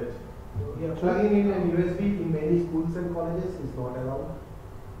permit it. Yeah, plugging in an USB in many schools and colleges is not allowed.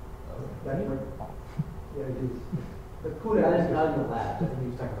 That might, yeah, it is. But cool, that is not in the lab. I think he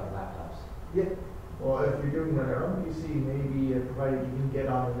was talking about laptops. Yeah. Well, if you're doing it on your own PC, maybe provided you can get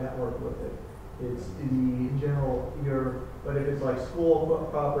on the network with it. It's in general, but if it's like school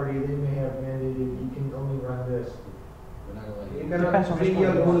property, they may have mandated you can only run this. We're not gonna You let cannot bring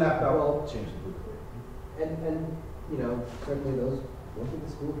your own laptop. Well, change the blueprint. and you know, certainly those, what should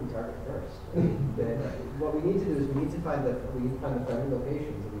the school can target first? What we need to do is we need to find the friendly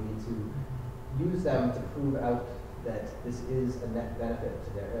locations, and we need to use them to prove out that this is a net benefit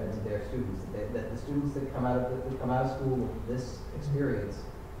to their students. That the students that come out of school with this experience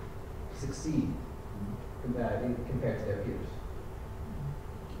succeed compared to their peers,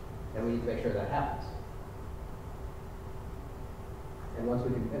 and we need to make sure that happens. And once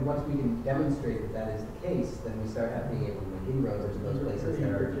we can demonstrate that that is the case, then we start being able to make inroads into those places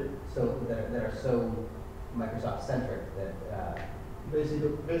that are so Microsoft centric that.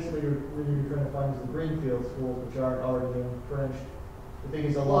 Basically, you're trying to find is the greenfield schools which aren't already entrenched. The thing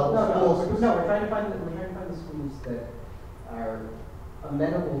is, a lot of schools. No, we're trying to find the schools that are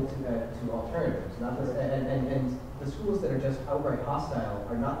amenable to alternatives, not the, and the schools that are just outright hostile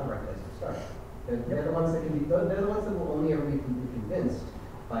are not the right place to start. They're the ones that can be. They're the ones that will only ever be convinced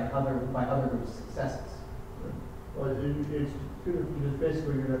by other groups' successes. Well, it's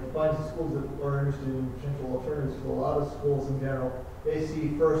basically you're going to find schools that are interested in potential alternatives. To a lot of schools in general, they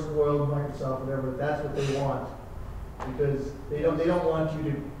see first world Microsoft, whatever. That's what they want, because they don't want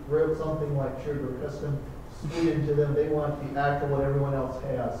you to build something like sugar custom sweet into them. They want the actual what everyone else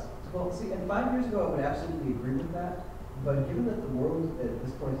has. Well, see, and 5 years ago, I would absolutely agree with that. But given that the world at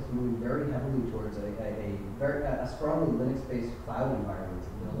this point is moving very heavily towards a strongly Linux-based cloud environment,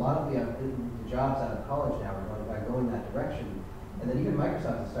 and a lot of the jobs out of college now are going that direction. And then even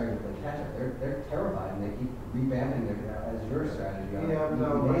Microsoft is starting to play catch up. They're terrified, and they keep revamping their Azure strategy on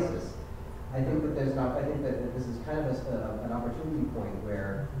a weekly basis. I think that this is kind of an opportunity point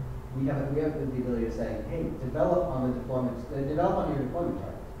where we have the ability to say, hey, develop on your deployment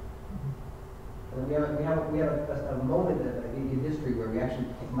target. And we have a moment in history where we actually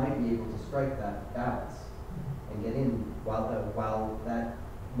might be able to strike that balance and get in while that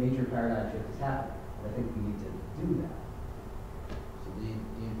major paradigm shift is happening. And I think we need to do that. So the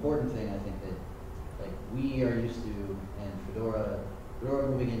important thing, I think, that like we are used to, and Fedora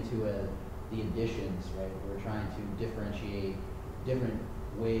moving into the additions, right? We're trying to differentiate different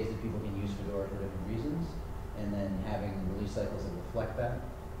ways that people can use Fedora for different reasons, and then having release cycles that reflect that.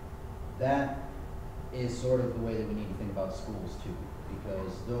 That is sort of the way that we need to think about schools too,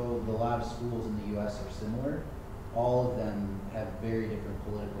 because though a lot of schools in the U.S. are similar, all of them have very different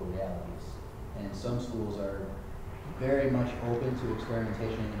political realities. And some schools are very much open to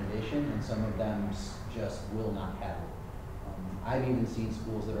experimentation and innovation, and some of them just will not have it. I've even seen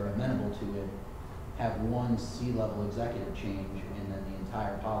schools that are amenable to it have one C-level executive change, and then the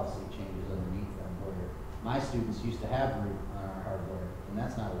entire policy changes underneath them, where my students used to have root on our hardware, and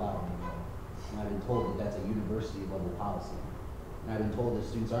that's not allowed anymore. And I've been told that that's a university-level policy. And I've been told that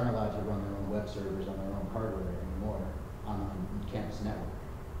students aren't allowed to run their own web servers on their own hardware anymore on campus network,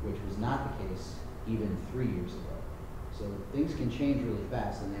 which was not the case even 3 years ago. So things can change really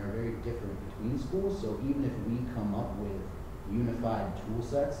fast, and they are very different between schools. So even if we come up with unified tool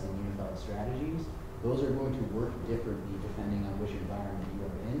sets and unified strategies, those are going to work differently depending on which environment you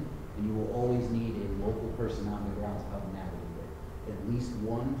are in, and you will always need a local person on the ground to help navigate it. At least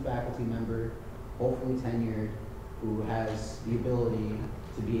one faculty member, hopefully tenured, who has the ability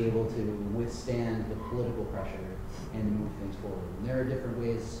to be able to withstand the political pressure and to move things forward. And there are different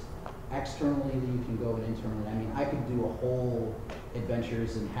ways externally that you can go and internally. I mean, I could do a whole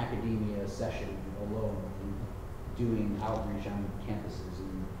adventures in academia session alone, doing outreach on campuses,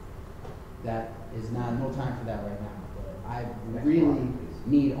 and that is no time for that right now. But I really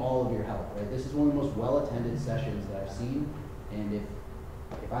need all of your help. Right, this is one of the most well-attended sessions that I've seen, and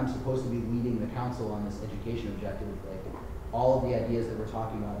if I'm supposed to be leading the council on this education objective, like all of the ideas that we're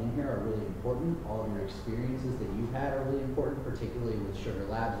talking about in here are really important. All of your experiences that you've had are really important, particularly with Sugar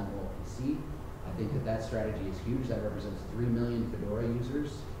Labs and OLPC. I think that strategy is huge. That represents 3 million Fedora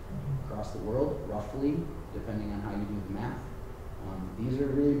users across the world, roughly, depending on how you do the math. These are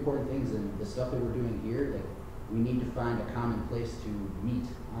really important things, and the stuff that we're doing here, like, we need to find a common place to meet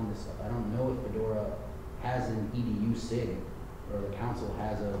on this stuff. I don't know if Fedora has an EDU SIG, or the council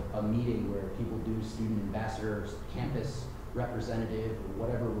has a meeting where people do student ambassadors, campus representative, or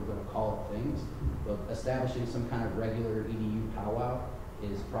whatever we're going to call it things, but establishing some kind of regular EDU powwow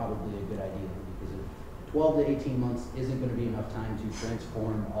is probably a good idea, because if 12 to 18 months isn't going to be enough time to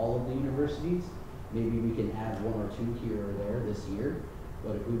transform all of the universities. Maybe we can add 1 or 2 here or there this year.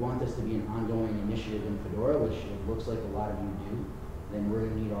 But if we want this to be an ongoing initiative in Fedora, which it looks like a lot of you do, then we're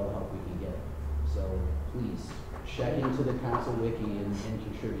going to need all the help we can get. So please, check into the council wiki and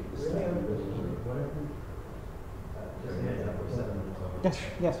contribute. This stuff we really need it. Just a heads up, we're 7 minutes over. Yes,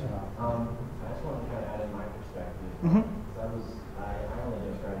 yes. I just want to kind of add in my perspective. I only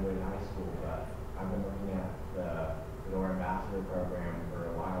just graduated high school, but I've been looking at the Fedora Ambassador Program for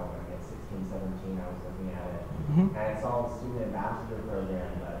a while. When I was 16, 17, I was looking at it. And I saw the Student Ambassador Program,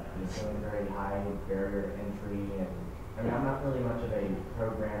 but it's a very high barrier to entry. And I mean, I'm not really much of a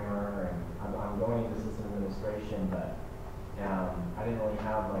programmer, and I'm going into system administration, but I didn't really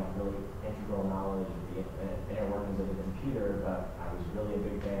have like really integral knowledge of the inner workings of the computer, but I was really a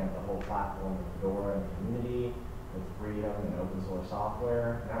big fan of the whole platform of Fedora and the community, with freedom and open source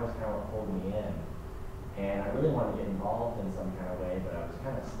software, and that was kind of what pulled me in. And I really wanted to get involved in some kind of way, but I was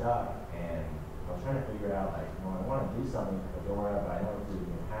kind of stuck, and I was trying to figure out, like, well, I want to do something for Fedora, but I don't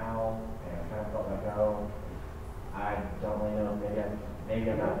really know how, and I kind of felt like, oh, I don't really know, maybe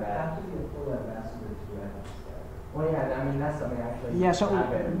I'm not that. Have to be a full ambassador to that. Well, yeah, I mean, that's something actually. Yeah, so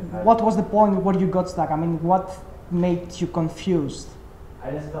what was the point where you got stuck? I mean, what made you confused?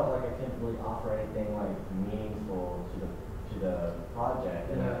 I just felt like I couldn't really offer anything like meaningful to the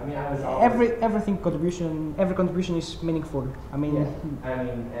project. And I mean, I was always every contribution is meaningful. I mean, yeah.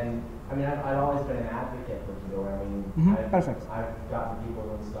 I've always been an advocate for Fedora. I mean, perfect. I've gotten people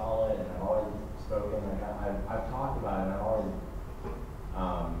to install it, and I've always spoken. Like I've talked about it, and I've always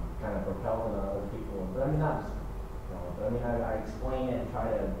kind of propelled it on other people. But I mean, not just. But I mean, I explain it and try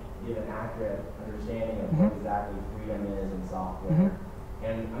to give an accurate understanding of what exactly freedom is in software.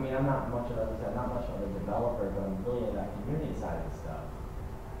 And I mean, I'm not much of a developer, but I'm really into that community side of the stuff.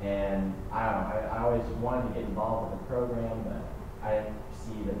 And I don't know, I always wanted to get involved with the program, but I didn't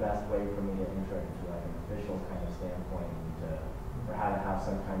see the best way for me to enter into like an official kind of standpoint or how to have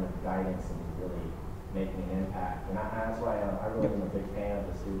some kind of guidance and really making an impact. And that's why I really am a big fan of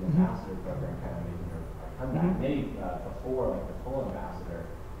the Student Ambassador Program, kind of making her come back. Maybe before, like the full ambassador,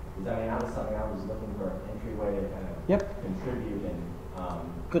 because I mean, that was something I was looking for an entryway to kind of contribute and.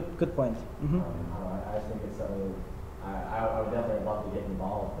 Good point. I just think it's something I would definitely love to get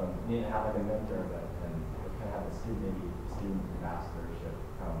involved. Need to have like a mentor, but and kind of have the student ambassadorship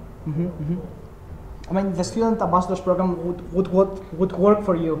come. I mean, the student ambassadors program would work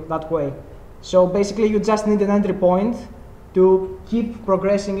for you that way. So basically, you just need an entry point to keep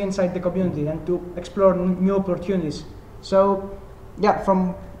progressing inside the community and to explore new opportunities. So, yeah,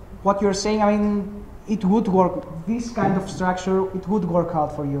 from what you're saying, I mean, it would work. This kind of structure, it would work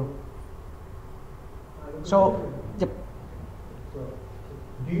out for you. So, yep. So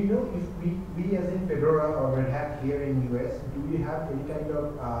Do you know if we as in Fedora or Red Hat here in US, do we have any kind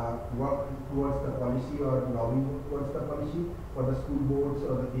of work towards the policy or lobbying towards the policy for the school boards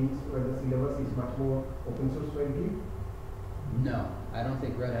or the things where the syllabus is much more open source friendly? No, I don't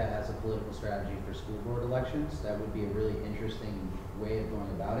think Red Hat has a political strategy for school board elections. That would be a really interesting way of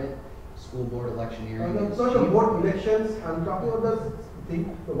going about it. School board electioneering No, is not the cheap. board elections. I'm talking about the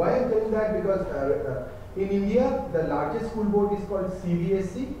thing. Why I'm telling that because in India the largest school board is called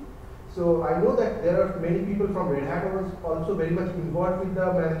CBSC. So I know that there are many people from Red Hat also very much involved with the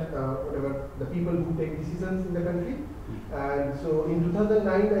whatever the people who take decisions in the country. And so in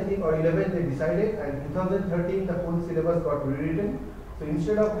 2009, I think, or 11, they decided, and 2013, the whole syllabus got rewritten. So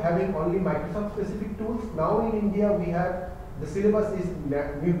instead of having only Microsoft-specific tools, now in India we have the syllabus is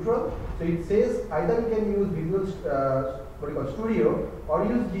neutral. So it says either we can use Visual Studio or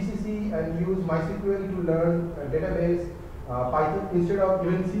use GCC and use MySQL to learn a database. Python, instead of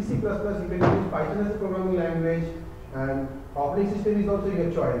even C++, you can use Python as a programming language, and operating system is also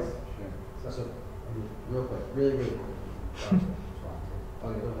your choice. Sure. So, real quick, really quick.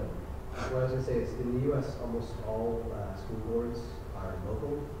 Okay, go ahead. What I was going to say is, in the U.S., almost all school boards are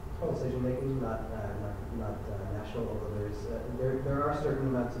local decision making, not national. Although there are certain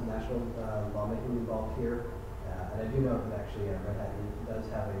amounts of national lawmaking involved here, and I do know that actually Red Hat does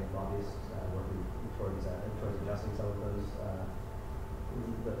have a lobbyist working towards adjusting some of those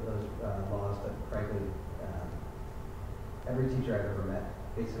laws. But frankly, every teacher I've ever met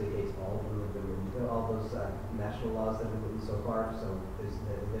basically hates all of them. All those national laws that have been written so far. So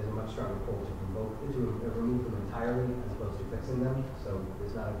there's a much stronger pull to remove them entirely as opposed to fixing them. So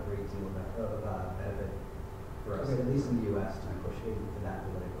there's not a great deal of benefit for us, at least in the U.S., to push into that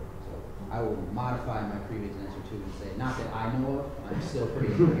politically. So I will modify my previous answer too and say, not that I know of, I'm still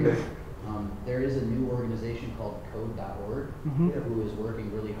pretty new here. There is a new organization called Code.org who is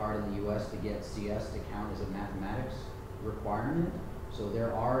working really hard in the U.S. to get CS to count as a mathematics requirement. So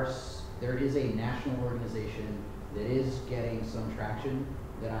there is a national organization that is getting some traction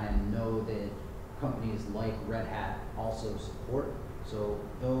that I know that companies like Red Hat also support. So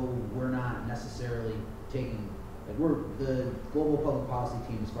though we're not necessarily taking, the global public policy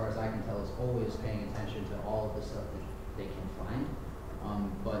team, as far as I can tell, is always paying attention to all of the stuff that they can find.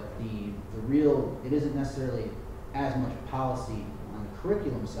 But it isn't necessarily as much policy on the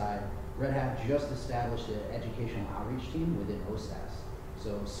curriculum side. Red Hat just established an educational outreach team within OSAS.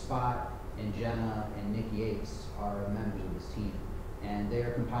 So Spot and Jenna and Nick Yates are members of this team. And they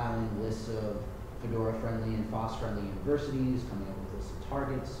are compiling lists of Fedora-friendly and FOSS-friendly universities, coming up with lists of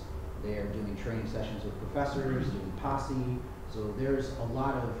targets. They are doing training sessions with professors, doing posse. So there's a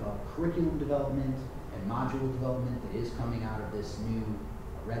lot of curriculum development and module development that is coming out of this new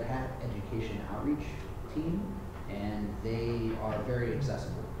Red Hat education outreach team, and they are very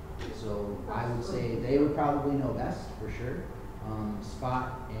accessible. So I would say they would probably know best for sure.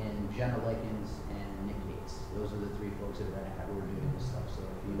 Spot and Jenna Likens and Nick Yates. Those are the three folks at Red Hat who are doing this stuff. So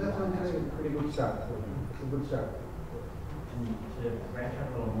if you That's want to ask a pretty good start. It's a good start. To branch out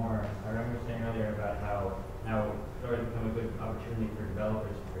a little more, I remember saying earlier about how now Fedora has become a good opportunity for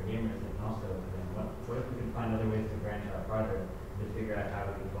developers, for gamers, and also what if we could find other ways to branch out farther to figure out how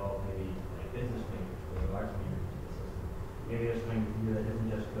we involve maybe like business makers or large makers into the system. Maybe there's something we can do that isn't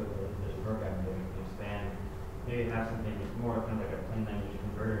just code, but isn't just programming, that we can expand. Maybe have something that's more kind of like a plain language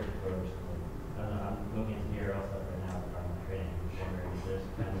converter approach. I don't know, I'm looking into here also right now from training. I'm wondering if there's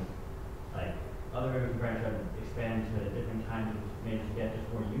kind of like other ways to branch out and expand to different kinds of maybe to get just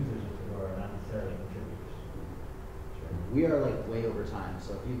more users of Fedora, not necessarily contributors. We are like way over time,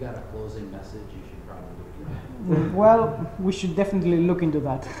 so if you've got a closing message, you should probably do that. Well, we should definitely look into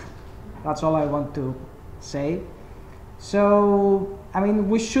that. That's all I want to say. So, I mean,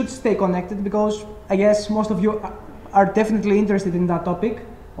 we should stay connected because I guess most of you are definitely interested in that topic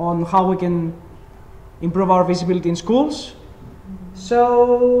on how we can improve our visibility in schools.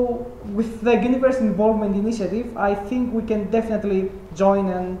 So, with the University Involvement Initiative, I think we can definitely join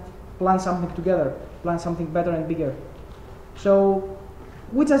and plan something together, plan something better and bigger. So,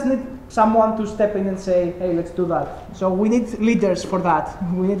 we just need someone to step in and say, hey, let's do that. So, we need leaders for that.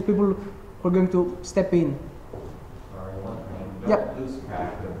 We need people who are going to step in. Sorry, one thing. Yep. Don't lose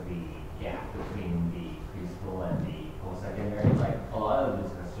track of the gap between the preschool and the post-secondary. Like, a lot of the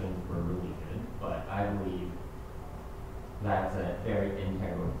discussions were really good, but I believe that's a very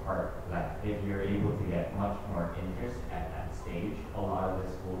integral part. That if you're able to get much more interest at that stage, a lot of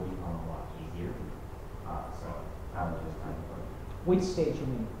this will become a lot easier. So I would just kind of put. Which stage you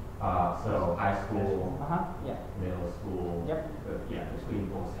mean? So high school, Yeah. middle school, Yep. yeah, between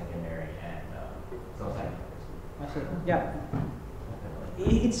post-secondary and so secondary school. I see. Yeah.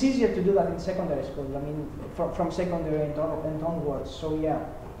 it's easier to do that in secondary school. I mean, from secondary and onwards. So yeah.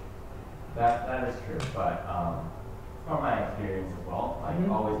 That is true, but from my experience as well,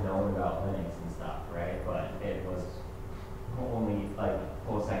 I've always known about Linux and stuff, right? But it was only like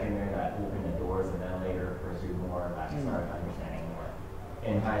post-secondary that opened the doors, and then later pursued more that started understanding more.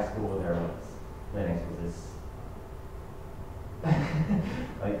 In high school, Linux was this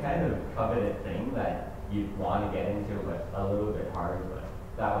like kind of coveted thing that you'd want to get into, but a little bit harder. But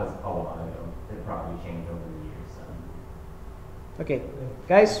that was a while ago. It probably changed over the years. So. Okay,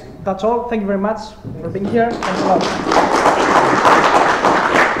 guys, that's all. Thank you very much for being here. Thanks a lot.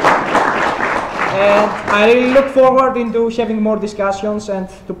 And I really look forward into having more discussions and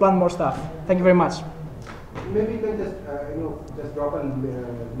to plan more stuff. Thank you very much. Maybe you can just, just drop a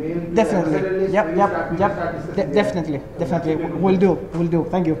mail. Definitely. Yep. Definitely. Will do.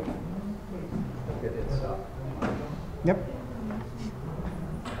 Thank you. Yep.